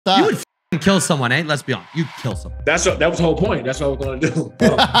You would kill someone, eh? Let's be honest. You'd kill someone. That was the whole point. That's what I was going to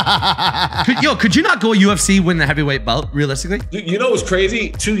do. Could you not go UFC, win the heavyweight belt, realistically? You know what's crazy?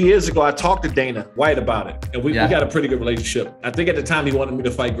 2 years ago, I talked to Dana White about it, and we got a pretty good relationship. I think at the time he wanted me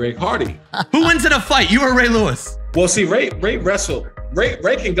to fight Greg Hardy. Who wins in a fight? You or Ray Lewis? Well, see, Ray wrestled.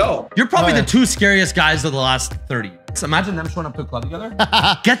 Ray can go. You're probably the two scariest guys of the last 30 years. So imagine them showing up to a club together.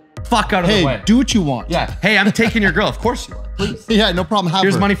 Get the fuck out of the way. Hey, do what you want. Yeah. Hey, I'm taking your girl. Of course you are. Please. Yeah, no problem.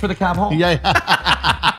 Here's money for the cab home. Yeah.